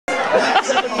How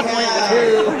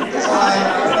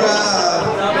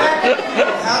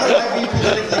do I be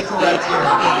politically correct here?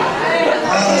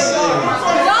 Honestly.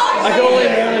 I can only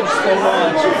manage so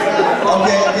much.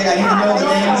 Okay, I need to know the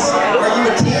names. Are you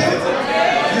a team?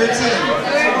 You're a team.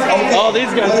 Okay. Oh,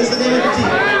 these guys. What is the name of your team?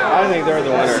 I think they're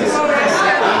the winners.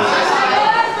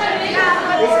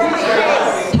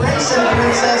 Prince and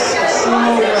Princess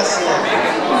Sumo Wrestling.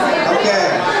 Okay.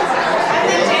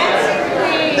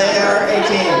 They are a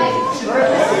team.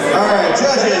 Alright,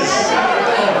 judges.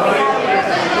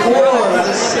 For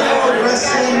the Sumo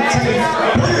Wrestling team.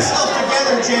 Put yourself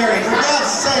together, Jerry, for God's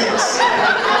sakes.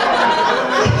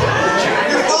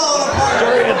 You're falling apart.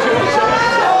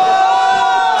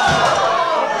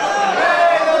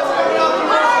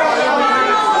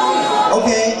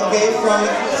 Okay,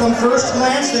 from first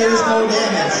glance, there is no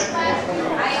damage.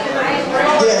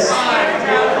 Yes.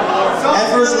 At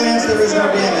first glance, there is no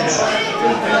damage.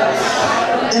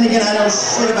 Then again, I know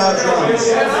shit about drums.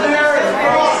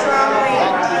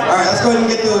 Alright, let's go ahead and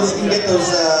get those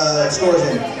scores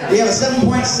in. We have a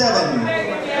 7.7.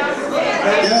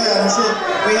 Yeah, shit.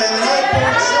 We have an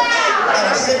 8.6 and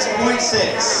a 6.6.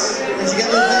 Did you get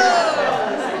those there?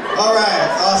 Alright,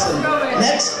 awesome.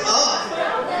 Next up.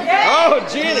 Oh,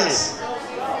 Jesus!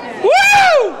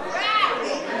 Woo!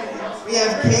 We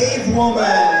have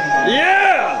Cavewoman.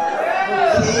 Yeah!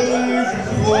 Cavewoman.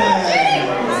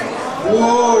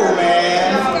 Whoa,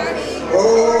 man.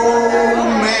 Oh,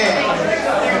 man.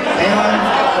 Anyone?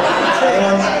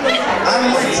 I'm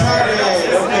retarded.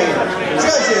 Okay.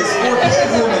 Judges for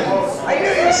Cavewoman.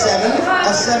 7,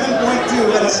 a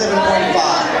 7.2, and a 7.5.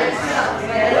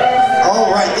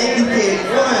 Alright, thank you,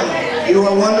 Cavewoman. You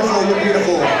are wonderful, you're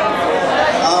beautiful.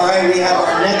 Alright, we have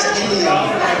our next Indian.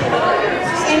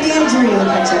 Indian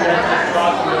Dreamcatcher.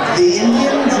 The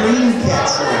Indian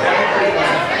Dreamcatcher.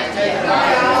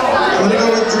 I'm gonna go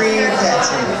with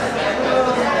Dreamcatcher.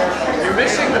 You're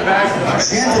missing the back.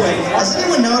 Gentlemen, has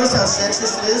anyone noticed how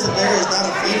sexist it is that there is not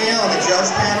a female on the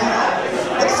judge panel?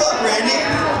 What the fuck, Randy?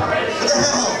 What the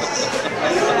hell?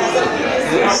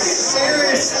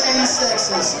 Seriously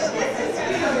sexist.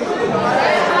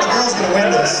 The girl's gonna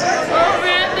win this.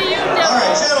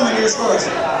 Alright, gentlemen, your scores.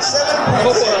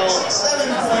 7.6,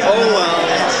 7.9,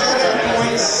 and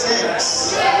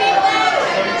 7.6.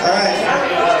 Alright.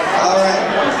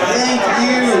 Thank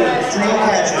you,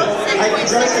 Dreamcatcher. I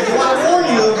want to warn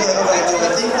you of a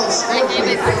thing called score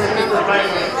creep.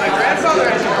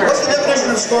 What's the definition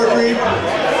of score creep?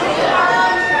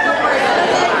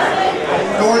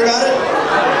 Don't worry about it?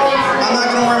 I'm not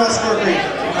going to worry about score creep.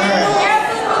 Alright.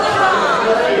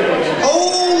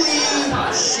 Holy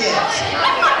shit.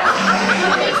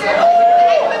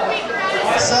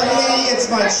 Suddenly, it's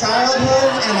my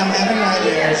childhood and I'm having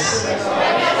nightmares.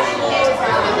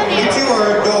 You two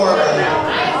are adorable.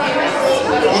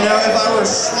 You know, if I were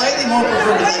slightly more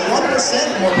perverted, like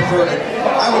 1% more perverted,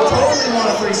 I would totally want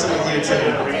a threesome with you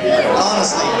two.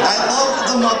 Honestly, I love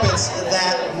the Muppets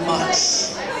that much.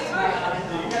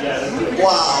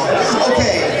 Wow.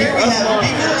 Okay, here we have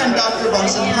Beaker and Dr.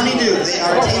 Bunsen Honeydew. They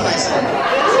are a team, I said.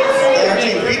 They are a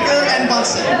team. Beaker and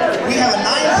Bunsen. We have a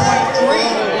 9.3,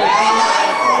 a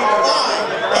 9.5,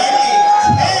 and a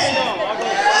 10.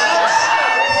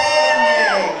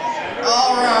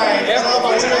 Alright, get off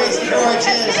my face before I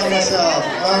jizz on myself.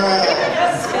 Alright.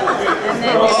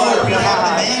 Oh, we have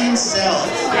the man himself.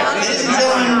 Ladies and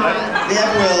gentlemen, we have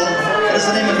Will. What is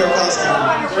the name of your costume?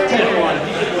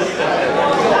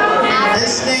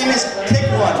 His name is Pick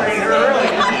One.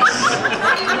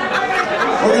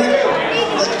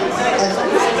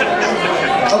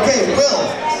 Okay, Will.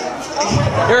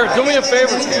 Here, do me a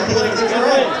favor. Hold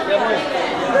it.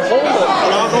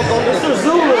 Mr.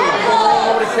 Zulu.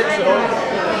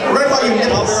 Right about you,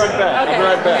 Nipples. I'll be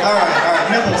right back. Alright,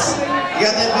 Nipples. You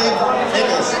got that big?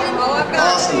 Nipples.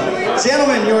 Awesome.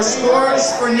 Gentlemen, your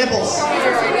scores for Nipples.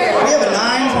 We have a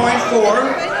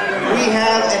 9.4. We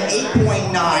have an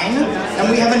 8.9,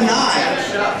 and we have a 9.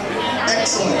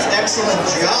 Excellent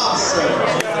job, sir.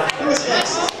 Who's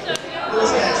next?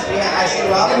 I see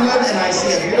Robin Hood, and I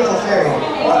see a beautiful fairy.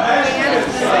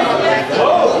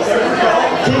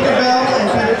 Tinkerbell and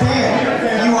Peter Pan,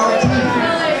 you are a team.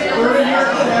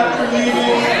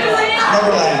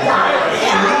 Neverland.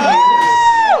 3 years.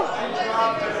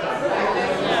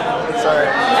 Sorry.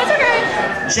 That's okay.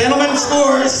 Gentlemen,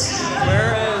 scores.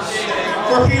 Where is...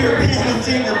 For Peter Pan and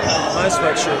Tinkerbell. My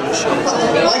sweatshirt and shit.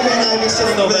 Why can't I be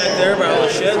sitting Still over back there by all the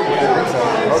shit. 30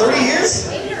 years?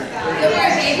 We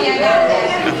got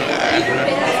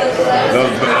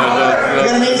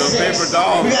an 8.6.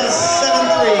 We got a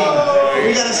 7.3.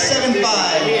 We got a 7.5.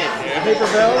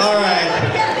 Alright.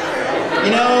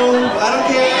 You know, I don't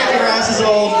care if you're is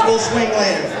old. We'll swing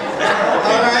later.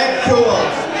 All right, cool.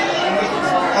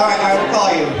 All right, I will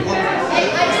call you.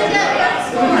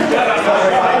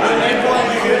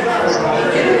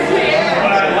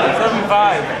 7-5.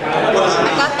 I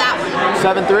got that one.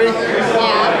 7-3.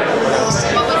 Yeah.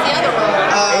 What was the other one?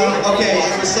 Okay,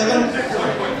 it was 7.5.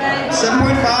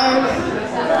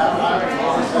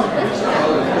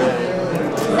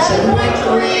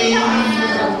 7.3.